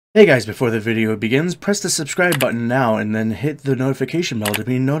Hey guys, before the video begins, press the subscribe button now and then hit the notification bell to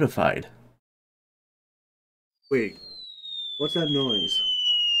be notified. Wait, what's that noise?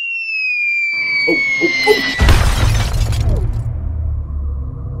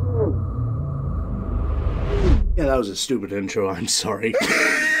 Yeah, that was a stupid intro, I'm sorry.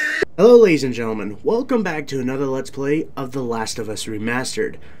 Hello ladies and gentlemen, welcome back to another Let's Play of The Last of Us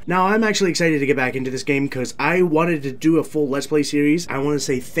Remastered. Now I'm actually excited to get back into this game because I wanted to do a full Let's Play series. I want to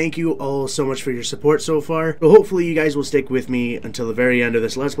say thank you all so much for your support so far. So hopefully you guys will stick with me until the very end of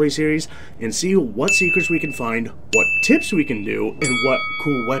this Let's Play series and see what secrets we can find, what tips we can do, and what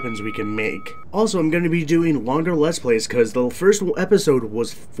cool weapons we can make. Also, I'm going to be doing longer Let's Plays because the first episode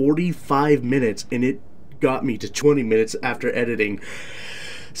was 45 minutes and it got me to 20 minutes after editing.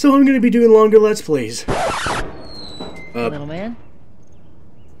 So I'm going to be doing longer Let's Plays. Little man,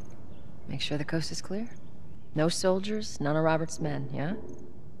 make sure the coast is clear. No soldiers, none of Robert's men, yeah?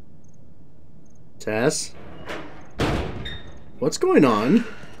 Tess? What's going on?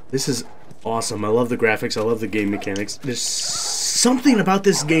 This is awesome. I love the graphics. I love the game mechanics. There's something about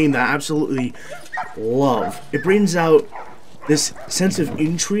this game that I absolutely love. It brings out this sense of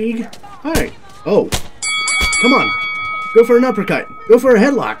intrigue. Hi. Oh. Come on. Go for an uppercut. Go for a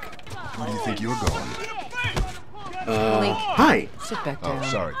headlock. Where do you think you're going? Hi. Sit back down. Oh,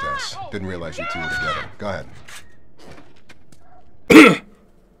 sorry, Tess. Didn't realize you two were together. Go ahead.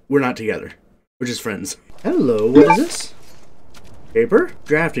 We're not together. We're just friends. Hello, what is this? Paper?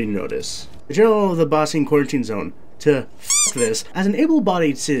 Drafting notice. The General of the Bossing Quarantine Zone. To f this, as an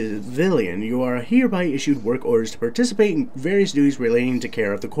able-bodied civilian, you are hereby issued work orders to participate in various duties relating to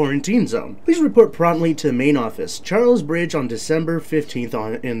care of the quarantine zone. Please report promptly to the main office, Charles Bridge, on December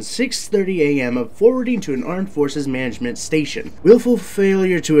 15th in 6:30 a.m. of forwarding to an Armed Forces Management Station. Willful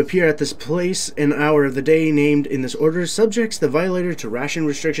failure to appear at this place and hour of the day named in this order subjects the violator to ration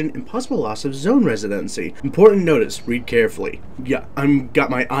restriction and possible loss of zone residency. Important notice, read carefully. Yeah, got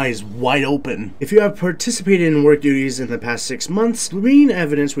my eyes wide open. If you have participated in work duties in the past 6 months, bring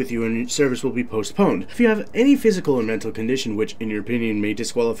evidence with you and your service will be postponed. If you have any physical or mental condition which, in your opinion, may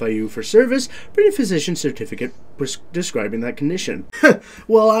disqualify you for service, bring a physician's certificate describing that condition.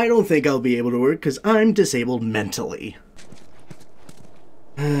 Well, I don't think I'll be able to work because I'm disabled mentally.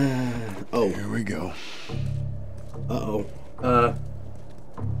 Oh. Here we go. Uh-oh.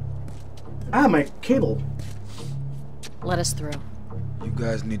 My cable. Let us through. You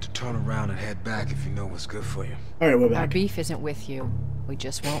guys need to turn around and head back if you know what's good for you. Alright, we're Our back. beef isn't with you. We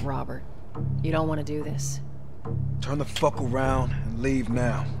just want Robert. You don't want to do this. Turn the fuck around and leave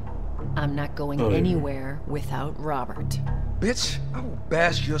now. I'm not going anywhere without Robert. Bitch, I will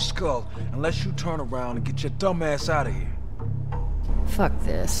bash your skull unless you turn around and get your dumb ass out of here. Fuck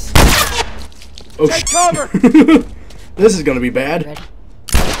this. Oh, Take cover! This is gonna be bad. Ready?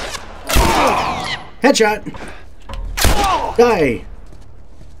 Headshot! Die!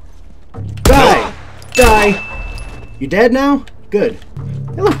 Die! Die! You dead now? Good.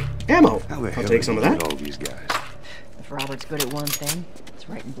 Hey look, ammo! I'll take some of that. All these guys. If Robert's good at one thing, it's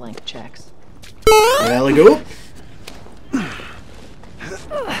writing blank checks. Well, go.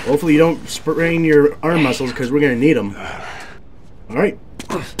 Hopefully you don't sprain your arm muscles because we're gonna need them. Alright.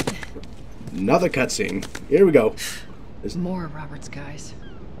 Another cutscene. Here we go. More of Robert's guys.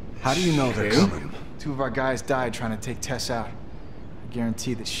 How do you know they're Okay. coming? Two of our guys died trying to take Tess out. I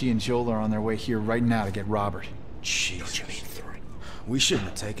guarantee that she and Joel are on their way here right now to get Robert. Jesus. We shouldn't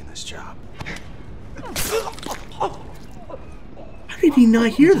have taken this job. How did he not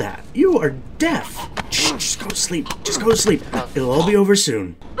hear that? You are deaf. Shh, just go to sleep. Just go to sleep. It'll all be over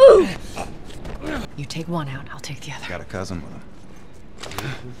soon. You take one out, I'll take the other. Got a cousin with him.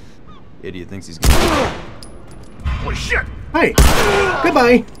 Idiot thinks he's gonna... Holy shit! Hi.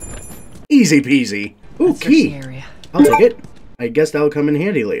 Goodbye. Easy peasy. Ooh, Let's search key. the area. I'll take it. I guess that'll come in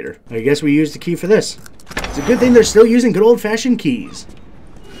handy later. I guess we use the key for this. It's a good thing they're still using good old-fashioned keys.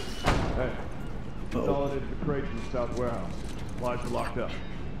 Hey, consolidated the crate from the south warehouse. Supplies are locked up.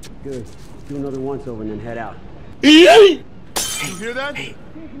 Good. Do another once over and then head out. You hear that? Hey.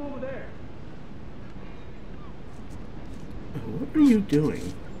 Come over there. What are you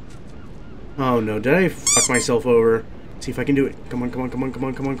doing? Oh no, did I fuck myself over? See if I can do it. Come on, come on, come on, come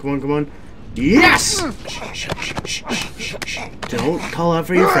on, come on, come on, come on. Yes! Don't call out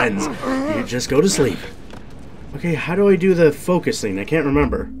for your friends. You just go to sleep. Okay, how do I do the focus thing? I can't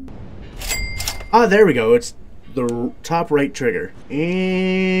remember. Ah, there we go. It's the top right trigger.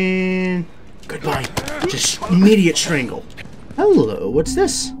 And... goodbye. Just immediate strangle. Hello, what's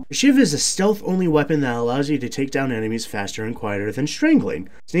this? The shiv is a stealth-only weapon that allows you to take down enemies faster and quieter than strangling.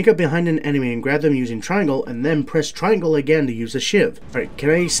 Sneak up behind an enemy and grab them using triangle, and then press triangle again to use a shiv. Alright, can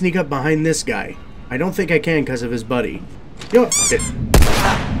I sneak up behind this guy? I don't think I can because of his buddy. You know what? Fuck it.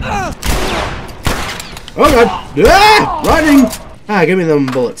 Oh god! Ah! Running! Ah, give me them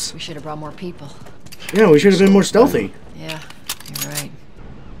bullets. We should have brought more people. Yeah, we should have been more stealthy. Yeah, you're right.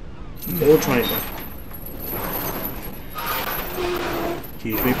 Hold triangle.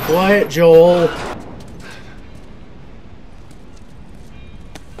 Keep me quiet, Joel.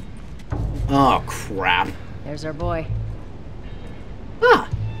 Oh, crap. There's our boy. Ah,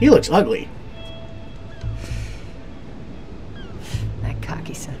 he looks ugly. That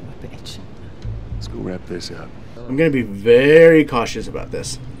cocky son of a bitch. Let's go wrap this up. I'm gonna be very cautious about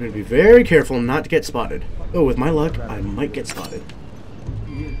this. I'm gonna be very careful not to get spotted. Oh, with my luck, I might get spotted.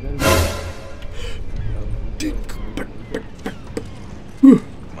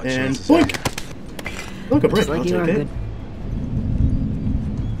 And boink! Look, a brick. Looks like I'll you are take good.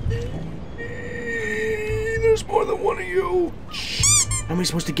 it. There's more than one of you. How am I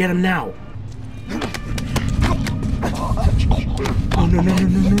supposed to get him now? Oh, no, no, no,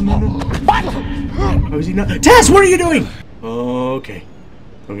 no, no, no, no. How is he not? Tess, what are you doing? Okay.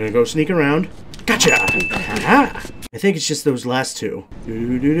 I'm gonna go sneak around. Gotcha! Aha! I think it's just those last two.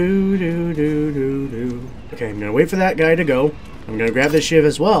 Okay, I'm gonna wait for that guy to go. I'm gonna grab this shiv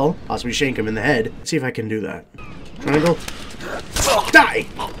as well, possibly shank him in the head. Let's see if I can do that. Triangle. Die!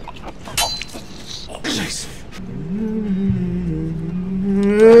 Nice.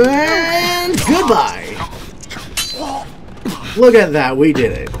 And goodbye! Look at that, we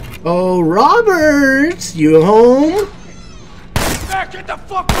did it. Oh, Robert! You home? Back, get the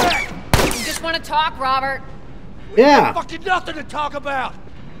fuck back! You just want to talk, Robert. Yeah. Fucking nothing to talk about!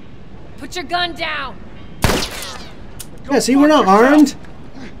 Put your gun down. Yeah, see, we're not armed.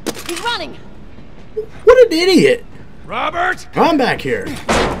 He's running. What an idiot. Robert! Come back here.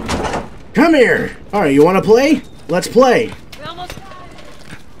 Come here. Alright, you want to play? Let's play. We almost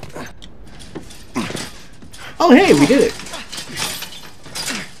got it. Oh, hey, we did it.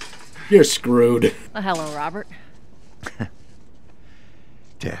 You're screwed. Well, hello, Robert.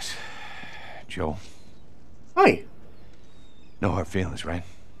 Tess. Joel. Hi. No hard feelings, right?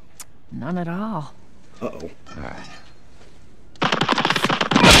 None at all. Uh-oh. All right.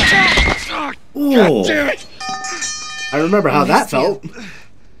 Oh. I remember how that felt.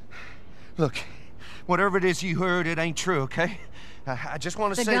 Look, whatever it is you heard, it ain't true, okay? I just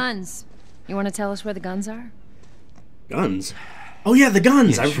want to The say... guns. You want to tell us where the guns are? Guns? Oh, yeah, the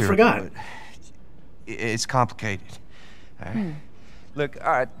guns. Yeah, I sure, forgot. but it's complicated. All right? Look,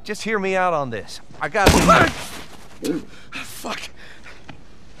 all right, just hear me out on this. I got... Fuck.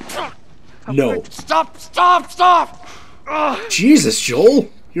 No. Stop! Stop! Stop! Jesus, Joel.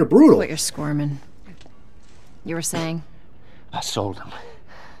 You're brutal. What you're squirming. You were saying? I sold them.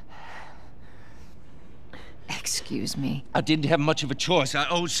 Excuse me. I didn't have much of a choice. I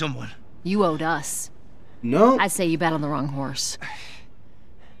owed someone. You owed us. No. I say you bet on the wrong horse.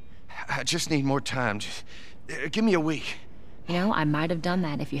 I just need more time. Just, give me a week. You know, I might have done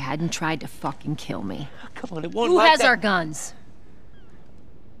that if you hadn't tried to fucking kill me. Come on, it won't Who like has that. our guns?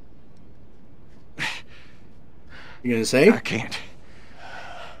 You gonna say? I can't.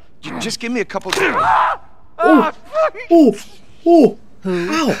 Just give me a couple days. Oh. Oh. Oh. Who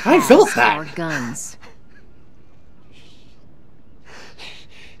Ow, I felt our that. guns?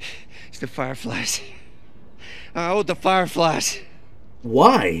 It's the Fireflies. I owed the Fireflies.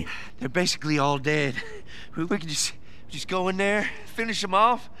 Why? They're basically all dead. We could just go in there, finish them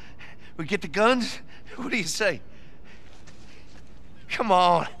off. We get the guns. What do you say? Come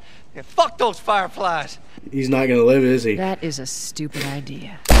on. Yeah, fuck those Fireflies. He's not gonna live, is he? That is a stupid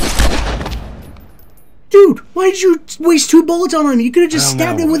idea. Dude, why did you waste 2 bullets on him? You could have just I don't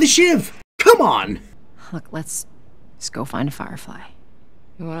stabbed know. him with a shiv. Come on. Look, let's go find a Firefly.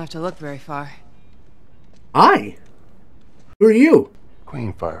 You won't have to look very far. Hi. Who are you?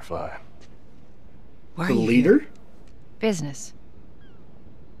 Queen Firefly. Why The are you leader? here? Business.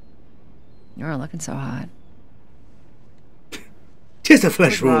 You're looking so hot. Just a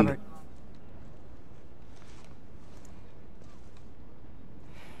flesh wound. Robert.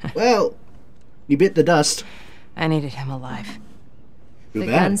 Well, you bit the dust. I needed him alive. Too The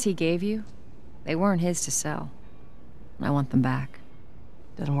bad. guns he gave you, they weren't his to sell. I want them back.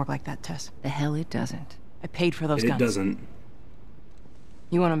 Doesn't work like that, Tess. The hell it doesn't. I paid for those It guns. doesn't.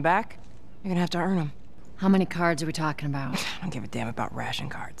 You want them back? You're gonna have to earn them. How many cards are we talking about? I don't give a damn about ration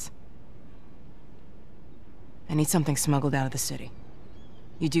cards. I need something smuggled out of the city.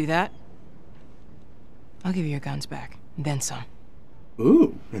 You do that, I'll give you your guns back, and then some.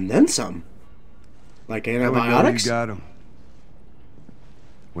 Ooh, and then some. Like antibiotics? You got him.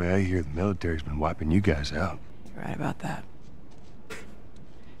 Well, I hear the military's been wiping you guys out. You're right about that.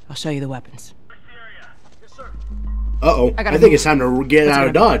 I'll show you the weapons. Uh-oh, I think it's time to get out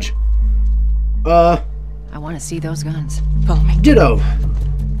of Dodge. I want to see those guns. Follow me. Ditto.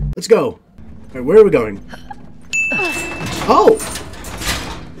 Let's go. Alright, where are we going? Oh!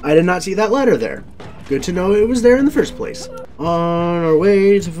 I did not see that ladder there. Good to know it was there in the first place. On our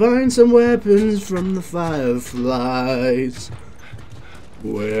way to find some weapons from the Fireflies,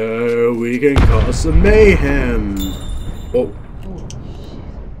 where we can cause some mayhem. Oh.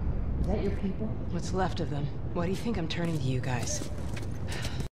 Is that your people? What's left of them? Why do you think I'm turning to you guys?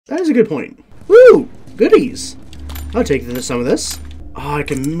 That is a good point. Woo! Goodies. I'll take some of this. Oh, I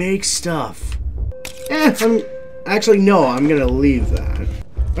can make stuff. Actually, no, I'm gonna leave that.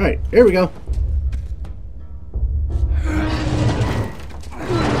 Alright, here we go.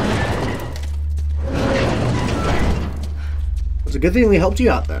 It's a good thing we helped you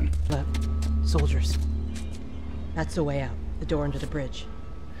out then. Look, soldiers. That's the way out. The door under the bridge.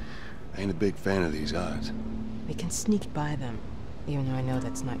 I ain't a big fan of these odds. We can sneak by them, even though I know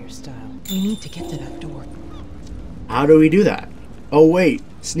that's not your style. We need to get to that door. How do we do that? Oh wait,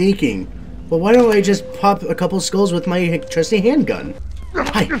 sneaking. Well, why don't I just pop a couple skulls with my trusty handgun?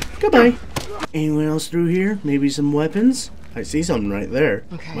 Hi, goodbye. Anyone else through here? Maybe some weapons? I see something right there.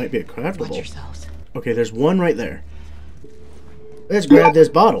 Okay. Might be a craftable. Watch yourselves. Okay, there's one right there. Let's grab this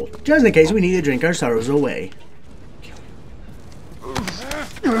bottle, just in case we need to drink our sorrows away.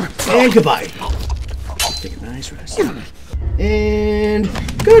 And goodbye. Take a nice rest. And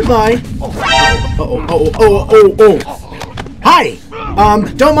goodbye. Hi!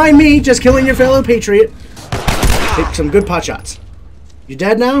 Don't mind me, just killing your fellow patriot. Take some good pot shots. You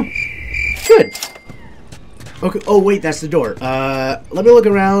dead now? Good. Okay, oh wait, that's the door. Let me look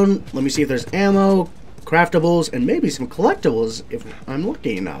around. Let me see if there's ammo, craftables, and maybe some collectibles if I'm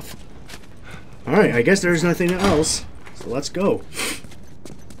lucky enough. Alright, I guess there's nothing else. So let's go.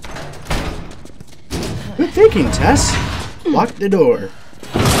 Good thinking, Tess. Lock the door.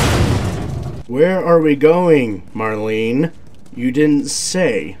 Where are we going, Marlene? You didn't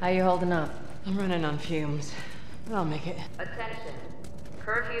say. How you holding up? I'm running on fumes, but I'll make it. Attention.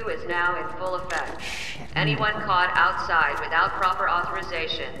 Curfew is now in full effect. Anyone caught outside without proper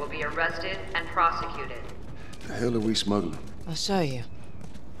authorization will be arrested and prosecuted. The hell are we smuggling? I'll show you.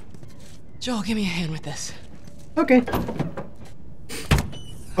 Joel, give me a hand with this. Okay.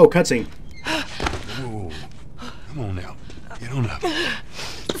 Oh, cutscene. Whoa. Come on now. Get on up.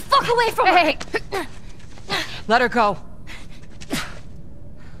 Fuck away from her! Let her go.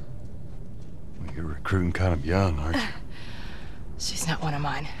 Well, you're recruiting kind of young, aren't you? She's not one of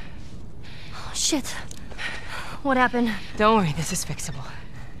mine. Oh, shit. What happened? Don't worry, this is fixable.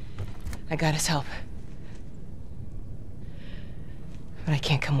 I got his help. But I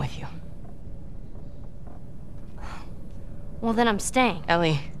can't come with you. Well, then I'm staying.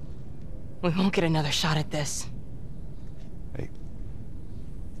 Ellie, we won't get another shot at this. Hey,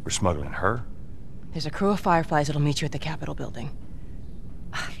 we're smuggling her? There's a crew of Fireflies that'll meet you at the Capitol building.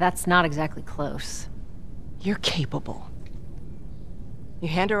 That's not exactly close. You're capable. You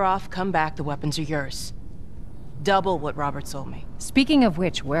hand her off, come back, the weapons are yours. Double what Robert sold me. Speaking of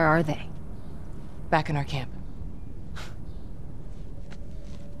which, where are they? Back in our camp.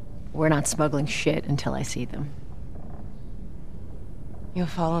 We're not smuggling shit until I see them. You'll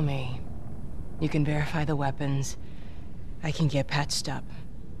follow me. You can verify the weapons. I can get patched up.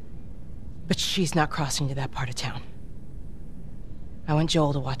 But she's not crossing to that part of town. I want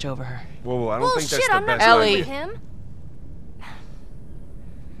Joel to watch over her. Whoa, I don't think that's the I'm best not Ellie. with him.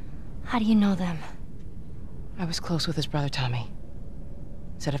 How do you know them? I was close with his brother Tommy.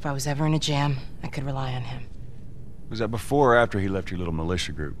 Said if I was ever in a jam, I could rely on him. Was that before or after he left your little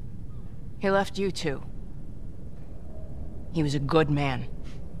militia group? He left you too. He was a good man.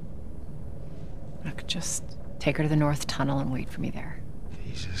 Look, just take her to the North Tunnel and wait for me there.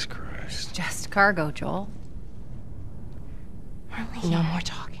 Jesus Christ. Just cargo, Joel. No more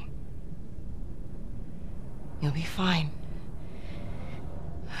talking. You'll be fine.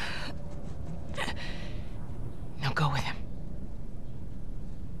 Now go with him.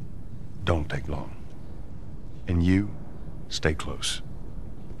 Don't take long. And you, stay close.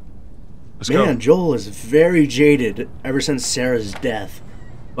 Let's go. Man, Joel is very jaded ever since Sarah's death.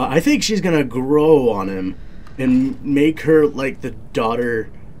 But I think she's gonna grow on him and make her like the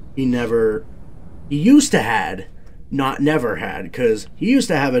daughter he used to had, not never had, because he used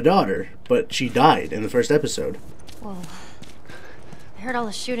to have a daughter, but she died in the first episode. Whoa. I heard all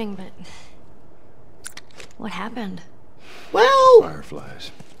the shooting, but what happened? Well...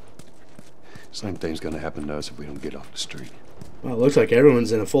 Fireflies. Same thing's gonna happen to us if we don't get off the street. Well, it looks like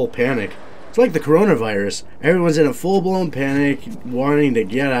everyone's in a full panic. It's like the coronavirus. Everyone's in a full-blown panic, wanting to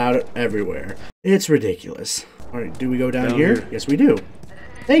get out everywhere. It's ridiculous. Alright, do we go down here? Yes, we do.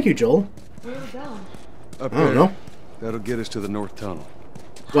 Thank you, Joel. Where are we going? Up I don't know. That'll get us to the north tunnel.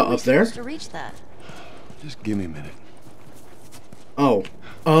 What, up there? To reach that. Just give me a minute. Oh.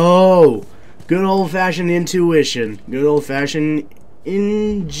 Oh! Good old-fashioned intuition. Good old-fashioned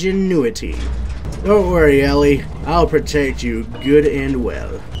ingenuity. Don't worry, Ellie. I'll protect you good and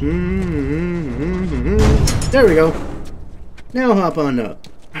well. There we go. Now hop on up.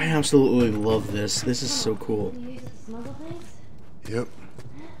 I absolutely love this. This is so cool. You used to smuggle things? Yep.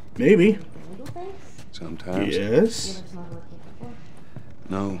 Maybe. Illegal things? Sometimes. Yes. You ever smuggled a kid before?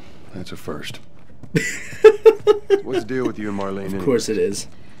 No, that's a first. What's the deal with you and Marlene? Of course it is.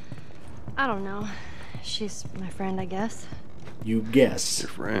 I don't know. She's my friend, I guess. You guess. Your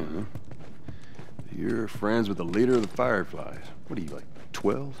friend, huh? You're friends with the leader of the Fireflies. What are you, like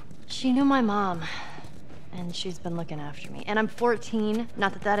 12? She knew my mom, and she's been looking after me. And I'm 14.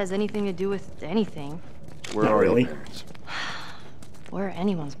 Not that that has anything to do with anything. Where Not are really. your parents? Where are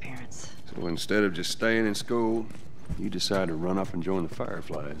anyone's parents? So instead of just staying in school, you decide to run up and join the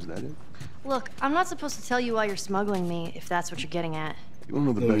Fireflies, is that it? Look, I'm not supposed to tell you why you're smuggling me, if that's what you're getting at. You wanna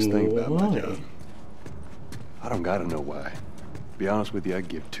know the best thing about my Why? job? I don't gotta know why. To be honest with you, I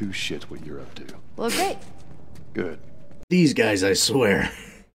give two shits what you're up to. Well, great. Good. These guys, I swear.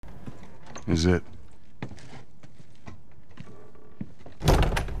 Is it?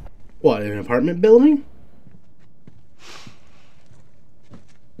 What, an apartment building?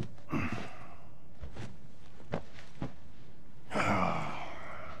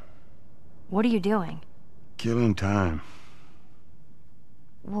 What are you doing? Killing time.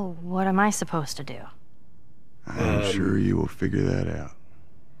 Well, what am I supposed to do? I'm sure you will figure that out.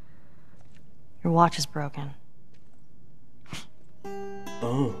 Your watch is broken.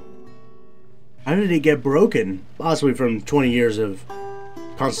 Oh. How did it get broken? Possibly from 20 years of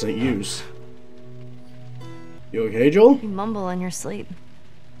constant use. You okay, Joel? You mumble in your sleep.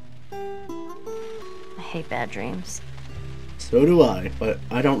 I hate bad dreams. So do I, but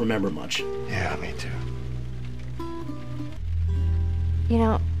I don't remember much. Yeah, me too. You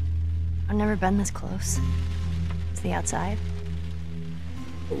know, I've never been this close. To the outside.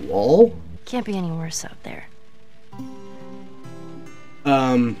 The wall? Can't be any worse out there.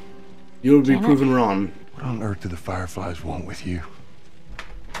 You would be Janet? proven wrong. What on earth do the Fireflies want with you?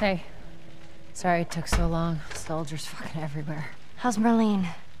 Hey. Sorry it took so long. Soldiers fucking everywhere. How's Marlene?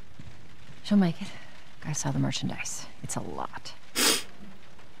 She'll make it. Gotta sell the merchandise. It's a lot.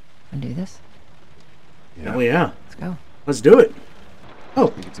 Wanna do this? Oh yeah. Let's go. Let's do it. Oh.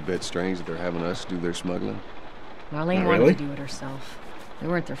 Think it's a bit strange that they're having us do their smuggling? Marlene Not wanted really. to do it herself. We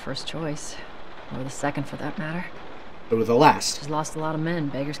weren't their first choice. Or the second, for that matter. But with the last. She's lost a lot of men.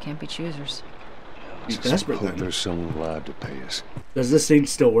 Beggars can't be choosers. Be Let's desperate hope then. there's someone alive to pay us. Does this thing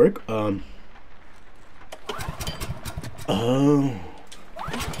still work? Oh.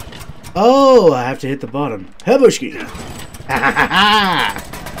 Oh, I have to hit the bottom. Hebushki.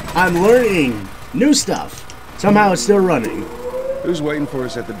 I'm learning new stuff. Somehow it's still running. Who's waiting for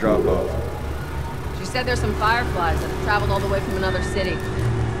us at the drop-off? She said there's some fireflies that have traveled all the way from another city.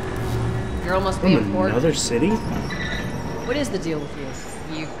 Girl must be From important. another city? What is the deal with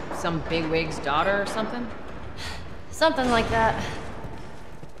you? You some bigwig's daughter or something? Something like that.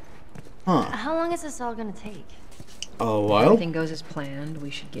 Huh. How long is this all gonna take? A while? Everything goes as planned. We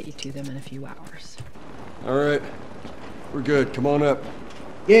should get you to them in a few hours. All right. We're good. Come on up.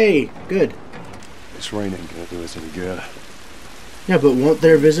 Yay, good. This rain ain't gonna do us any good. Yeah, but won't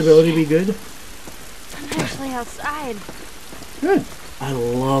their visibility be good? I'm actually outside. Good. I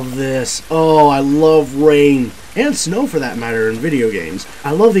love this. Oh, I love rain. And snow for that matter in video games.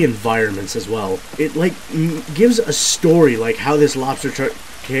 I love the environments as well. It like gives a story like how this lobster truck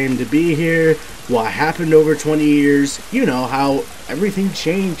came to be here, what happened over 20 years, you know, how everything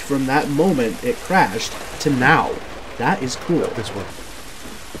changed from that moment it crashed to now. That is cool. This one.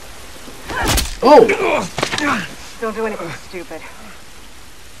 Oh! Don't do anything stupid.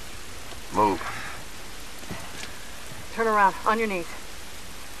 Move. Turn around, on your knees.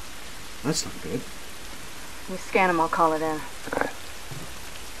 That's not good. You scan him, I'll call it in. All right.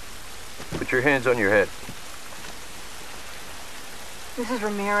 Put your hands on your head. This is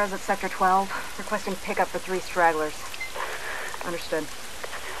Ramirez at Sector 12, requesting pickup for 3 stragglers. Understood.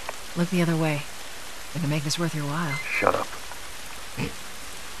 Look the other way. We can make this worth your while. Shut up.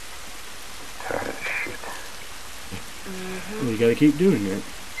 Tired of this shit. You gotta keep doing it.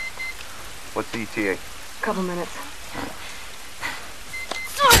 What's the ETA? Couple minutes.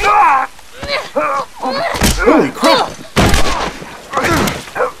 Holy crap!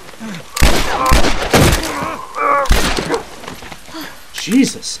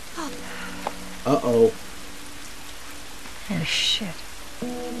 Jesus. Uh-oh. Oh, shit.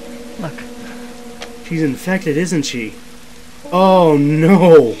 Look. She's infected, isn't she? Oh,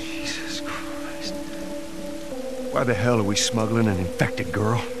 no. Jesus Christ. Why the hell are we smuggling an infected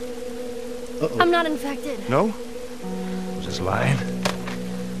girl? Uh-oh. I'm not infected. No? I'm just lying.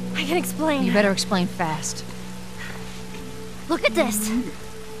 I can explain. You better explain fast. Look at this.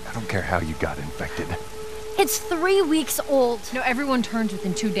 I don't care how you got infected. It's 3 weeks old. No, everyone turns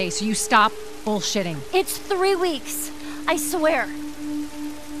within 2 days, so you stop bullshitting. It's 3 weeks. I swear.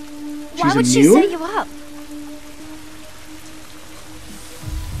 Why She's would she immune? set you up?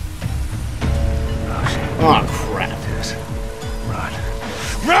 Oh, crap. Run.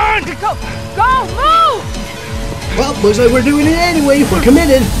 Run! Go! Go! Move! Well, looks like we're doing it anyway. We're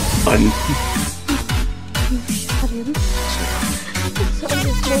committed. Fun.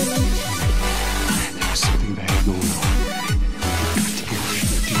 There's something bad going on.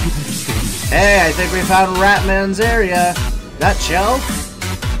 Hey, I think we found Ratman's area. That shell?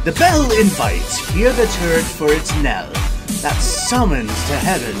 The bell invites. Hear the turret for its knell. That summons to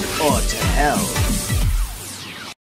heaven or to hell.